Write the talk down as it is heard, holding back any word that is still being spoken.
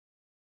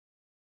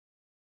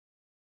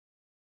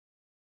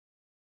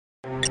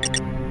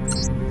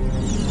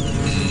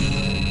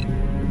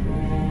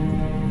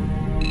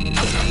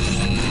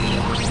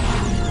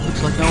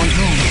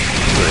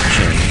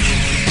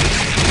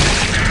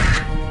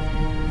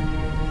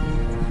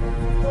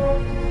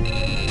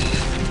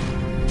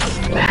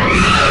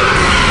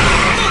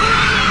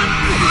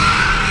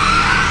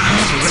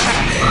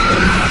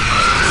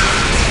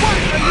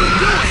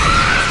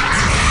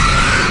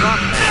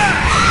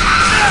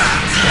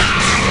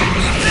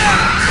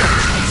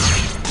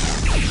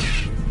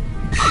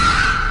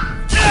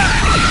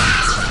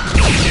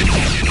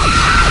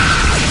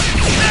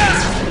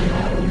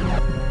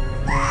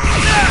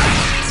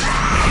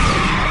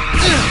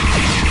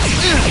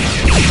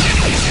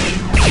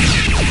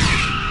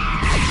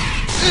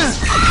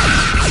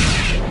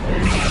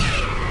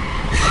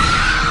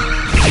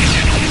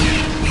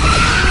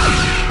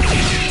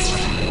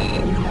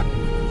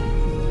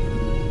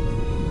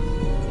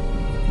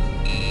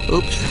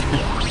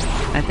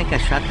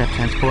that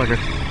transporter.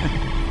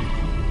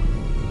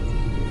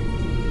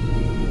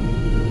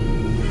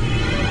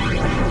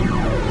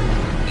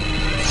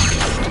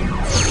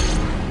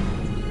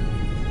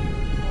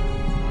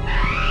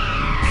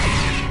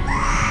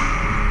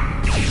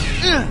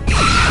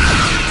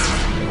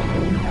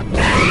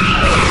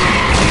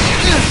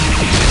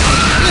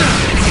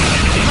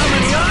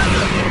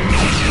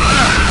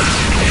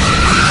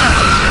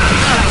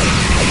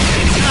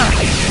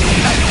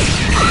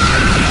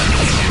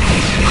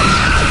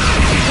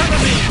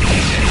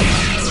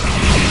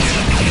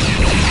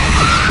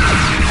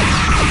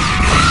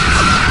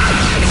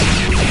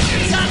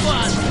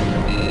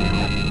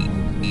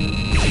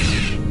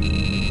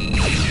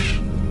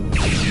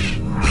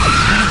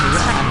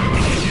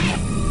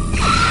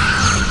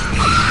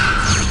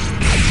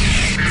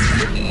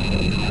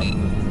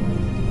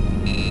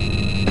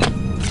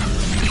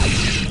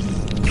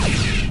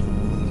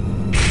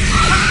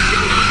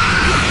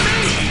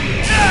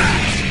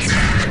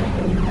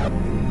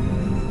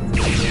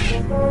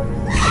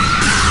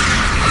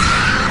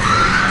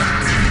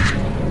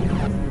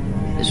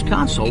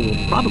 Console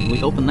will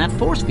probably open that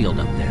force field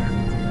up there.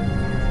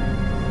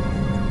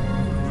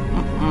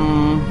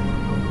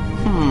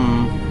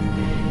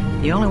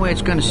 The only way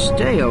it's going to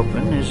stay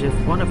open is if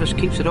one of us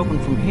keeps it open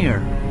from here.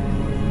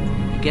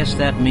 Guess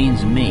that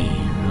means me,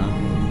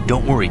 huh?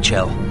 Don't worry,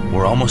 Chell.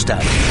 We're almost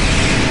out.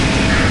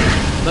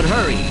 But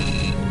hurry.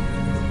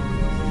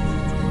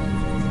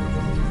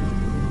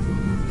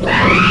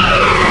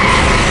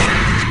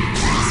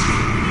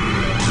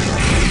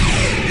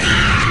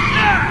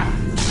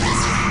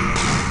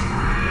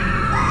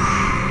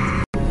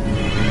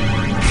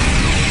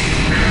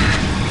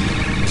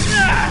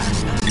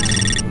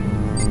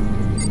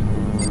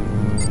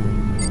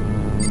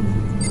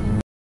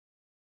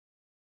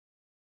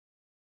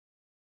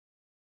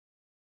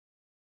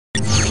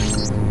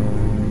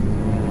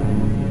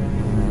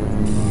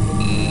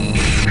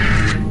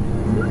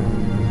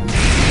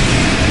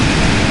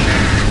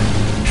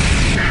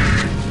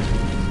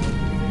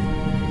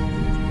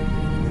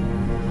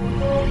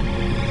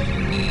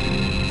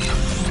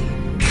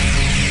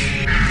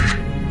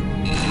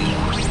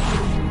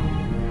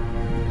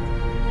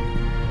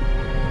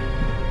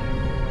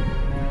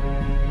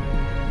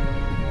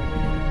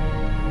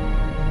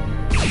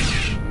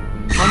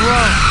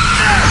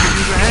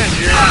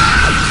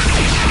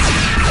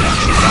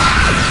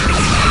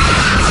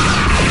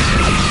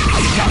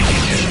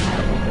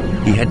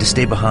 He had to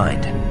stay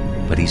behind,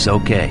 but he's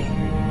okay.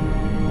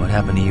 What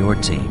happened to your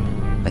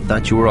team? I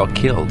thought you were all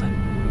killed.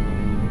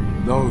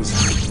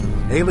 Those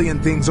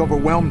alien things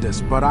overwhelmed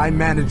us, but I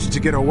managed to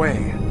get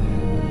away.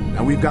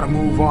 Now we've got to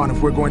move on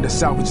if we're going to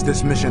salvage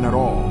this mission at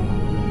all.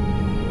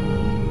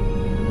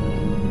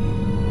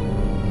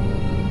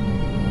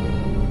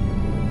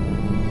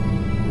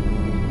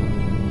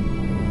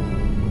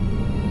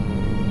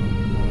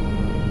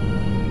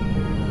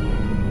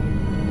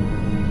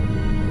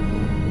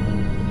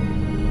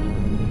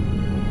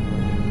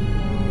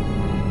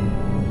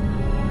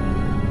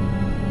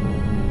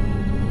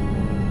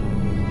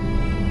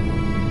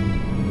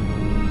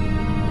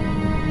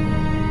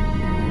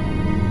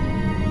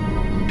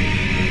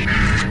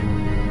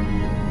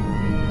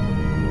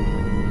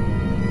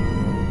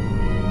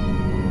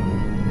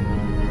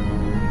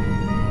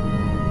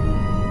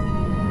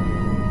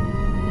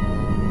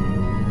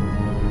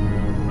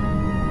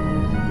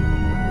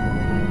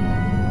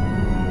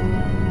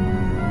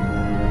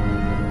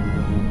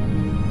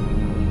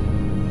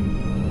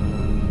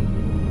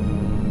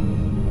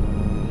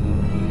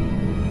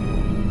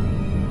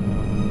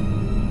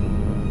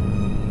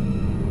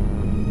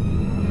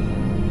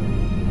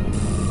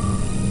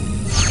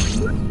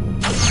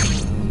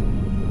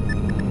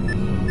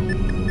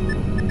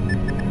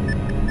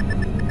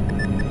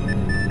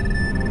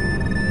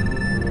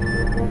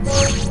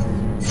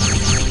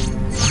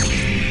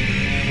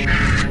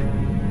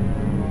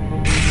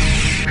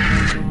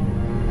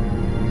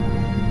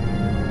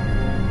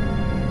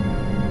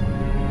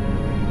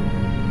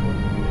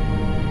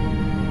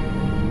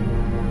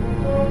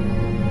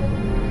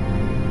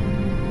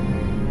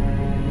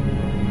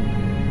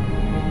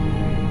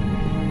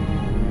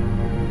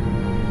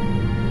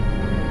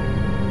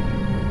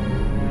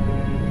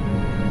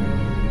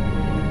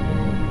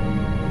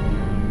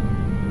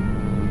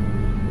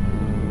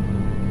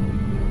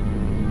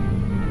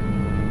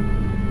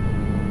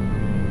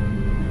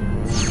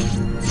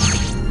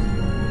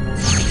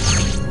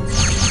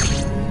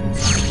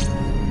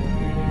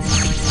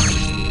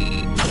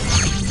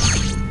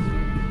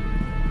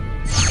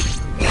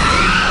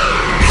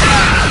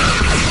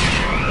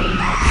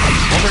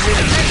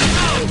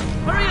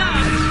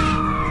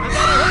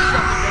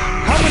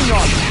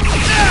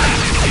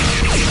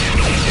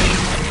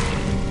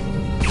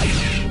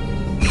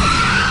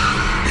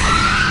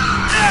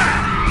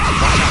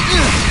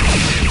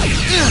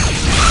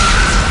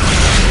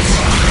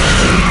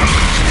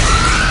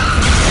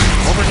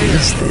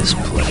 is this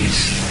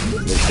place?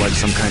 Looks like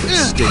some kind of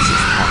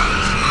stasis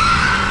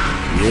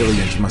pod. The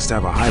aliens must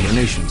have a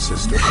hibernation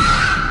system.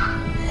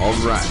 All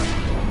right.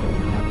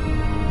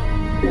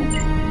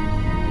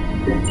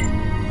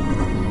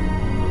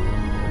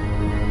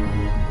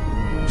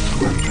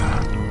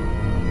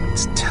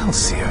 It's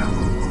Telsia.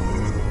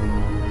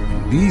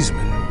 And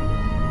Beesman.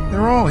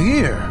 They're all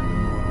here.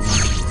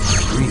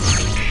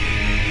 Breathing.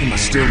 They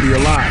must still be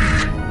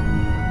alive.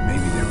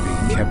 Maybe they're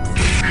being kept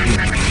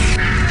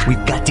for...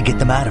 We've got to get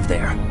them out of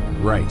there.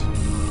 Right.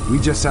 We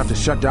just have to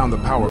shut down the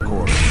power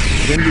core.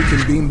 Then we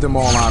can beam them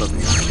all out of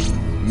here.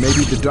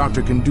 Maybe the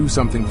doctor can do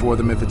something for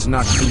them if it's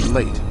not too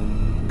late.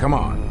 Come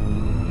on.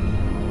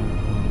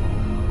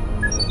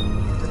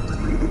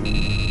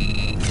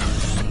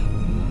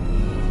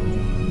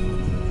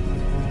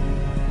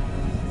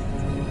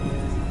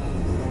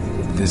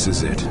 This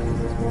is it.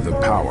 The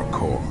power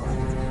core.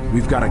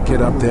 We've got to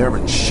get up there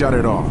and shut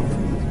it off.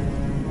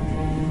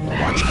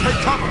 Watch.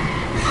 Take cover!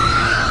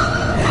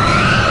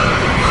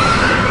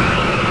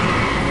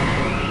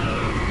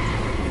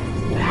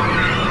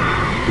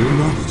 Do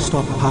not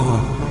stop power.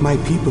 My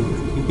people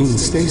in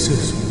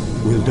stasis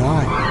will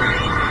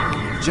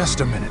die.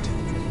 Just a minute.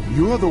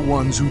 You're the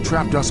ones who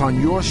trapped us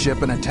on your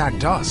ship and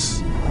attacked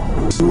us.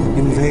 You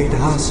invade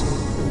us,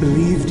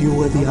 believed you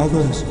were the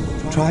others,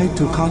 tried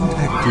to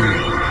contact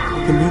you.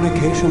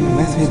 Communication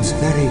methods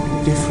very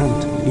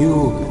different.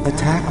 You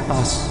attack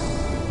us.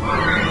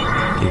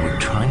 They were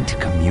trying to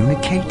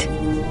communicate?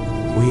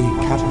 We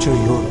capture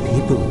your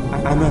people,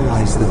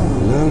 analyze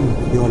them,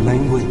 learn your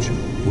language.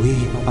 We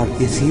are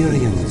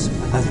Etherians,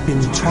 have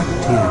been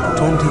trapped here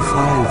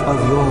 25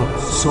 of your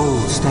soul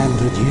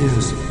standard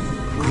years.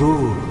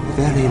 Crew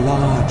very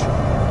large.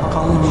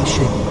 Colony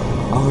ship.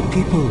 Our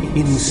people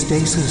in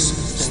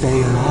stasis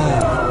stay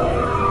alive.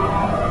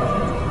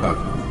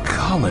 A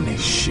colony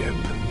ship?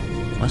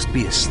 Must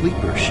be a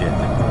sleeper ship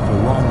for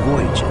long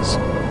voyages.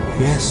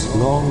 Yes,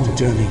 long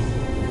journey.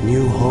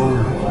 New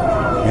home.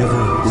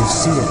 Never will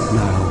see it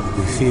now,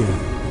 we fear.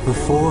 The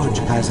Forge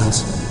has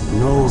us.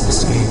 No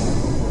escape.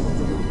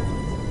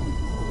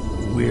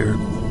 We're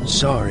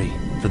sorry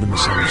for the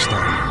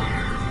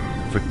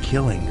misunderstanding. For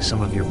killing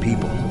some of your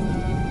people.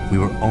 We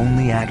were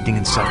only acting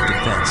in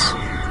self-defense.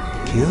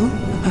 Kill?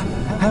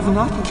 Have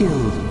not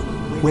killed.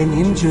 When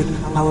injured,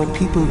 our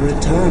people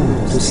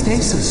returned to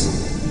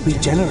stasis.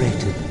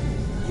 Regenerated.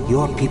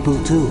 Your people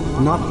too,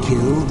 not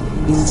killed,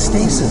 in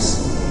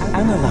stasis.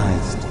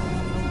 Analyzed.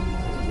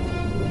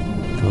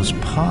 Those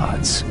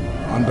pods.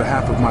 On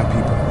behalf of my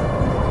people,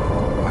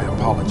 I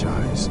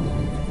apologize.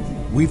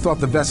 We thought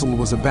the vessel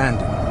was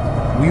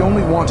abandoned. We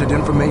only wanted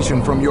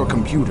information from your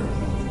computer.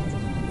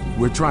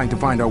 We're trying to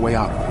find our way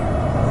out of here.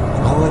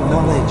 Our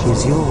knowledge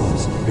is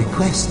yours.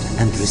 Request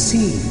and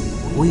receive.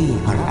 We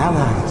are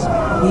allies.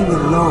 We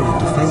will lower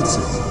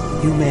defenses.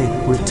 You may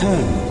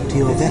return to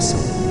your vessel.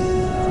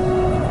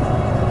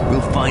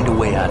 We'll find a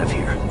way out of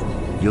here.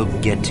 You'll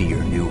get to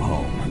your new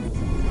home.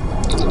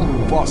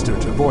 Foster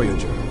to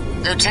Voyager.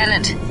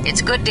 Lieutenant,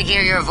 it's good to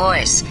hear your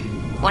voice.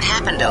 What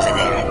happened over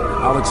there?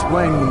 I'll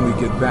explain when we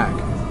get back.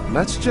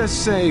 Let's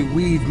just say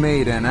we've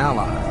made an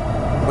ally.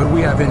 But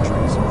we have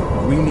injuries.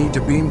 We need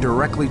to beam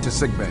directly to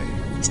sickbay.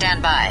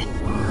 Stand by.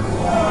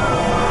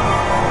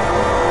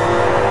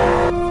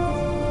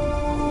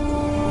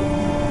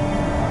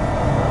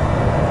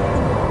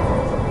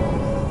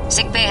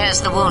 Sickbay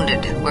has the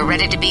wounded. We're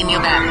ready to beam you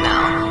back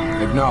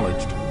now.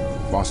 Acknowledged.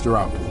 Foster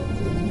out.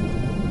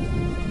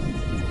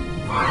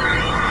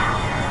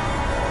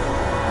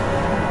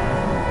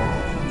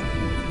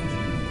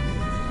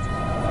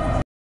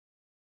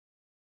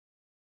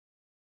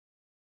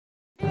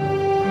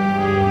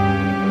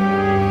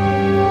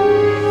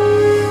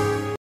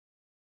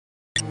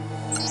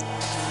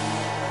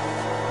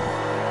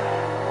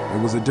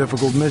 It was a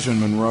difficult mission,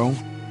 Monroe.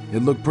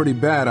 It looked pretty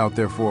bad out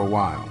there for a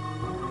while.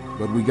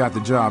 But we got the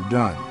job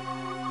done.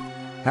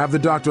 Have the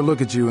doctor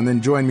look at you and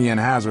then join me in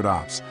Hazard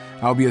Ops.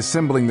 I'll be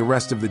assembling the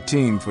rest of the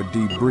team for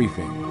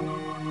debriefing.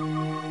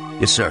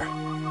 Yes, sir.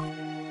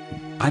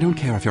 I don't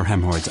care if your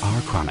hemorrhoids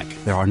are chronic.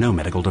 There are no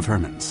medical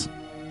deferments.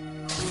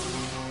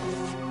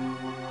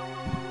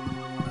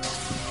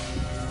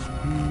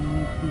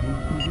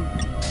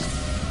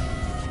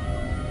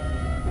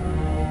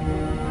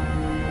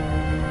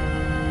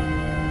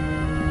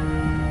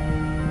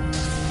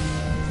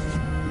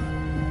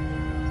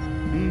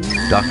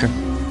 Doctor?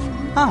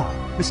 Ah,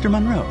 Mr.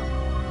 Monroe.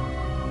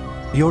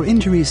 Your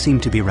injuries seem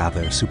to be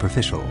rather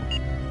superficial.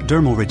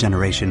 Dermal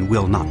regeneration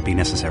will not be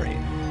necessary,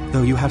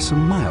 though you have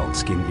some mild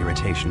skin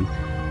irritation.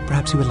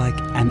 Perhaps you would like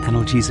an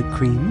analgesic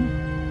cream?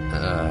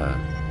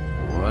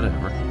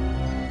 Whatever.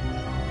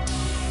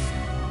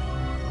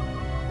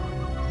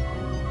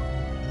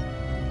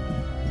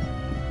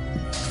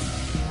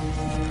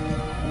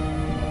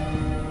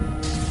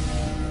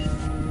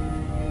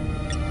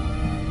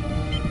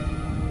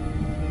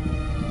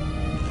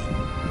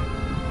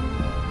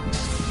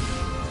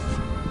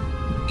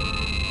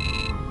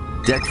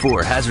 Deck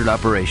 4, hazard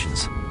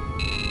operations.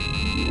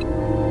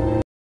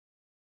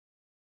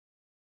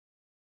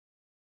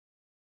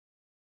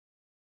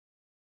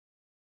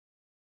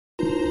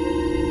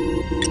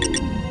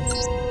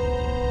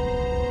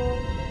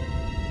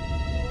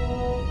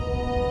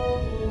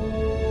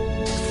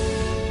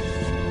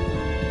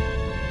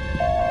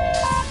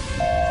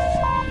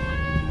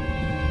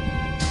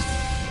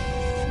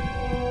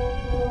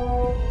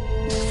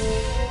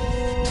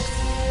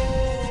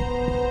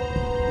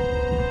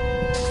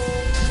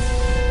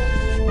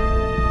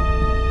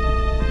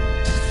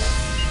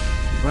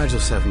 Rigel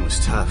 7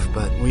 was tough,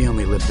 but we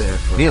only lived there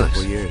for a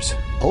couple years.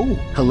 Oh,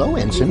 hello,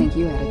 You Ensign. think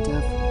you had it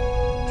tough?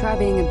 Try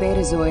being a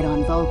betazoid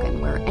on Vulcan,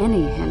 where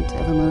any hint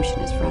of emotion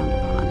is frowned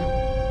upon.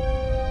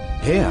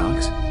 Hey,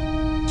 Alex.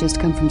 Just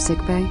come from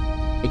sickbay?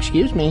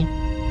 Excuse me.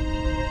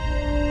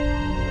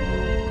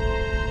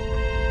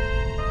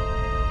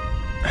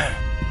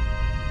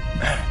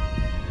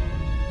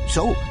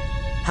 So,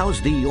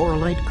 how's the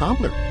Oralite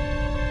cobbler?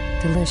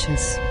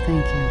 Delicious,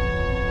 thank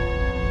you.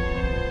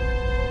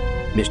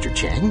 Mr.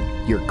 Chang,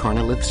 your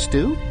Carnolith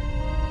stew?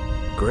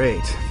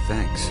 Great,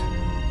 thanks.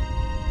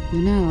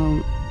 You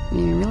know,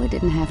 you really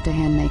didn't have to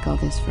hand-make all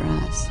this for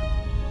us.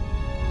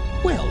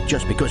 Well,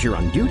 just because you're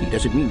on duty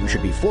doesn't mean you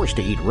should be forced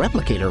to eat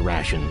replicator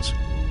rations.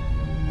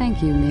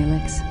 Thank you,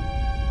 Neelix.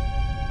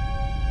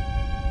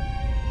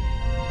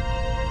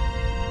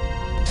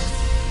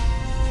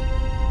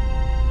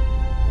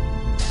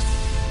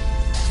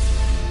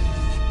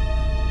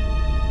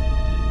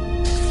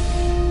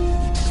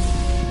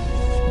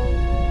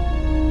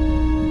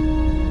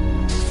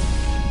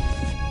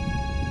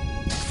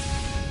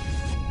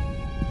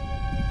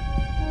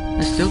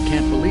 I still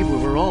can't believe we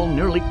were all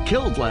nearly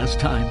killed last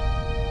time.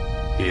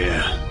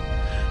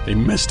 Yeah, they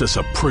missed us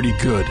up pretty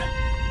good.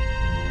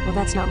 Well,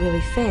 that's not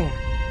really fair.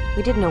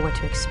 We didn't know what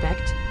to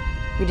expect.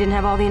 We didn't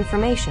have all the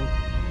information.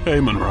 Hey,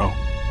 Monroe.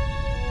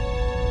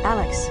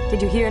 Alex,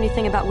 did you hear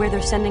anything about where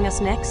they're sending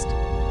us next?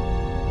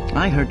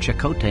 I heard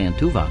Chakotay and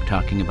Tuvok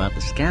talking about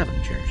the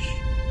scavengers.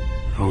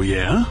 Oh,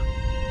 yeah?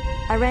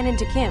 I ran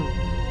into Kim.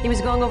 He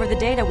was going over the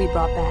data we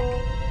brought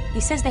back. He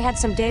says they had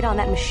some data on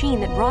that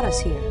machine that brought us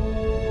here.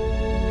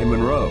 Hey,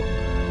 Monroe.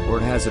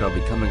 Word has it I'll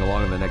be coming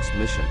along on the next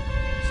mission.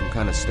 Some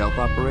kind of stealth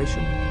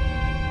operation?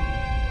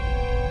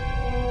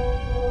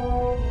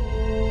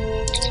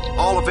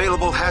 All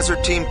available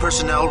hazard team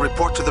personnel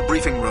report to the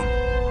briefing room.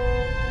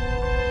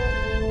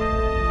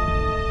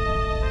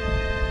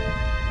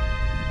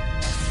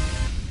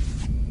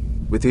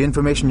 With the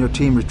information your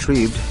team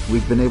retrieved,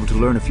 we've been able to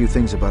learn a few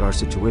things about our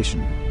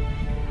situation.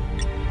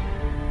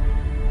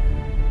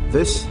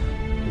 This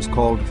is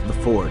called the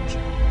Forge.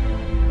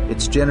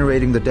 It's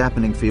generating the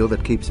dampening field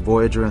that keeps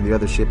Voyager and the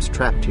other ships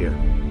trapped here.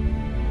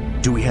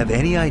 Do we have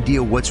any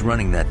idea what's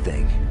running that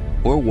thing?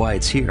 Or why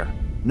it's here?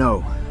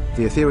 No.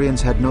 The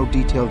Etherians had no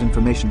detailed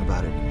information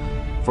about it.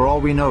 For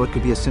all we know, it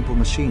could be a simple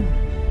machine.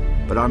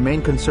 But our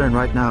main concern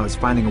right now is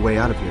finding a way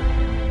out of here.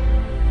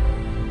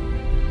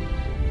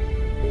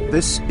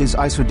 This is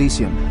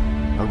isodecium,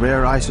 a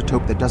rare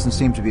isotope that doesn't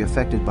seem to be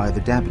affected by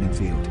the dampening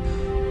field.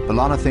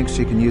 B'Elanna thinks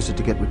she can use it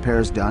to get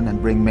repairs done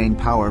and bring main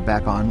power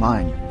back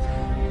online.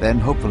 Then,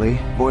 hopefully,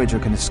 Voyager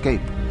can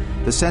escape.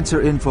 The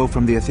sensor info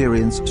from the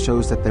Etherians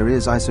shows that there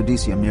is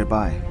isodecium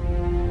nearby.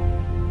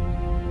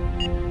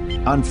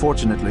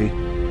 Unfortunately,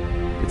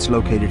 it's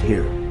located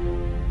here.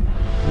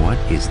 What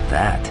is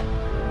that?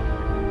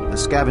 The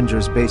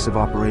Scavengers' base of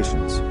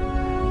operations.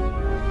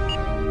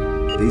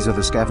 These are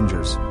the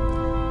Scavengers,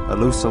 a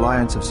loose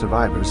alliance of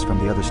survivors from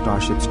the other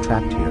starships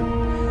trapped here.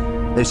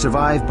 They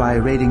survive by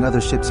raiding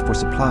other ships for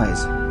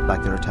supplies,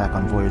 like their attack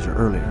on Voyager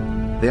earlier.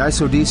 The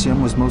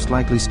isodecium was most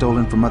likely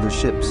stolen from other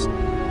ships.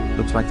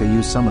 Looks like they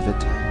used some of it,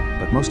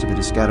 but most of it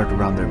is scattered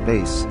around their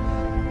base.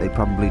 They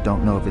probably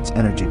don't know of its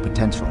energy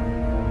potential.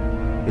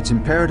 It's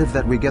imperative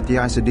that we get the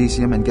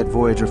isodecium and get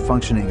Voyager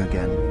functioning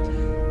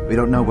again. We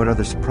don't know what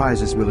other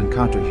surprises we'll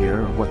encounter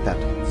here or what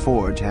that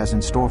forge has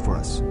in store for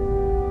us.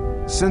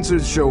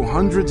 Sensors show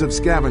hundreds of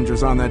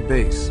scavengers on that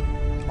base.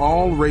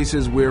 All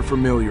races we're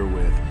familiar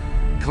with.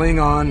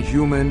 Klingon,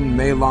 human,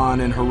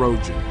 Malon, and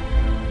Hirogen.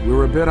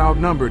 We're a bit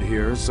outnumbered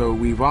here, so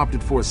we've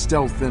opted for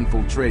stealth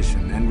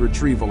infiltration and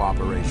retrieval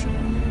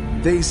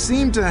operation. They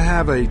seem to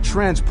have a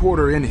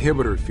transporter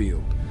inhibitor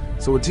field,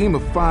 so a team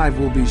of 5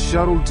 will be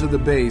shuttled to the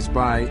base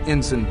by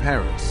Ensign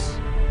Paris.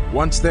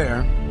 Once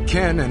there,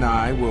 Ken and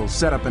I will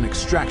set up an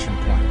extraction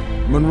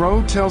point.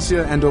 Monroe,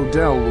 Telsia, and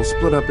Odell will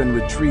split up and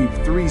retrieve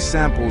 3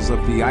 samples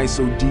of the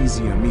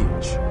isodecium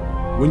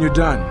each. When you're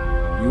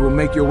done, you will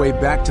make your way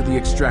back to the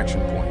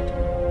extraction point.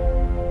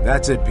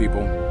 That's it,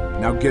 people.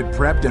 Now get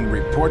prepped and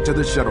report to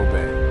the shuttle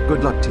bay.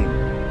 Good luck, team.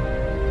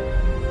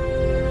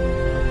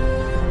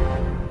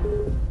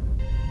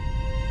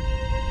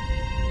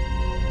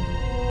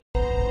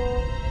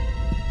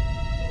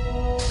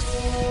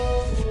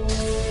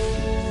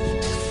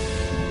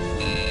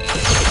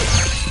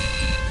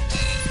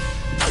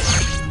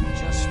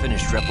 Just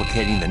finished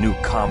replicating the new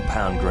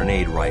compound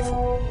grenade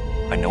rifle.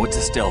 I know it's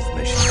a stealth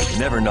mission, but you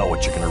never know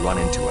what you're gonna run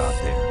into out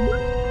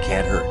there.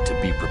 Can't hurt to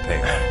be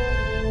prepared.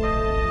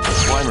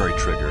 The primary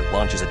trigger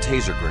launches a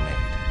taser grenade,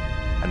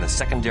 and the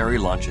secondary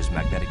launches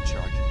magnetic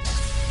charges.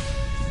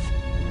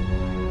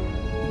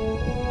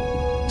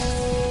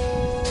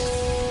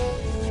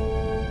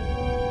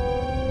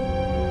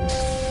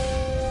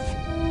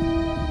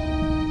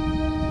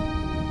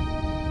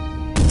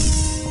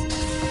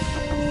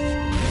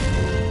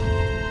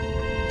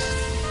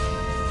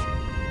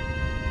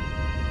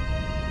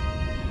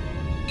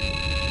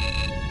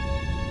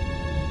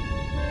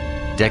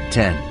 Deck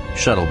 10,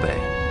 Shuttle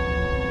Bay.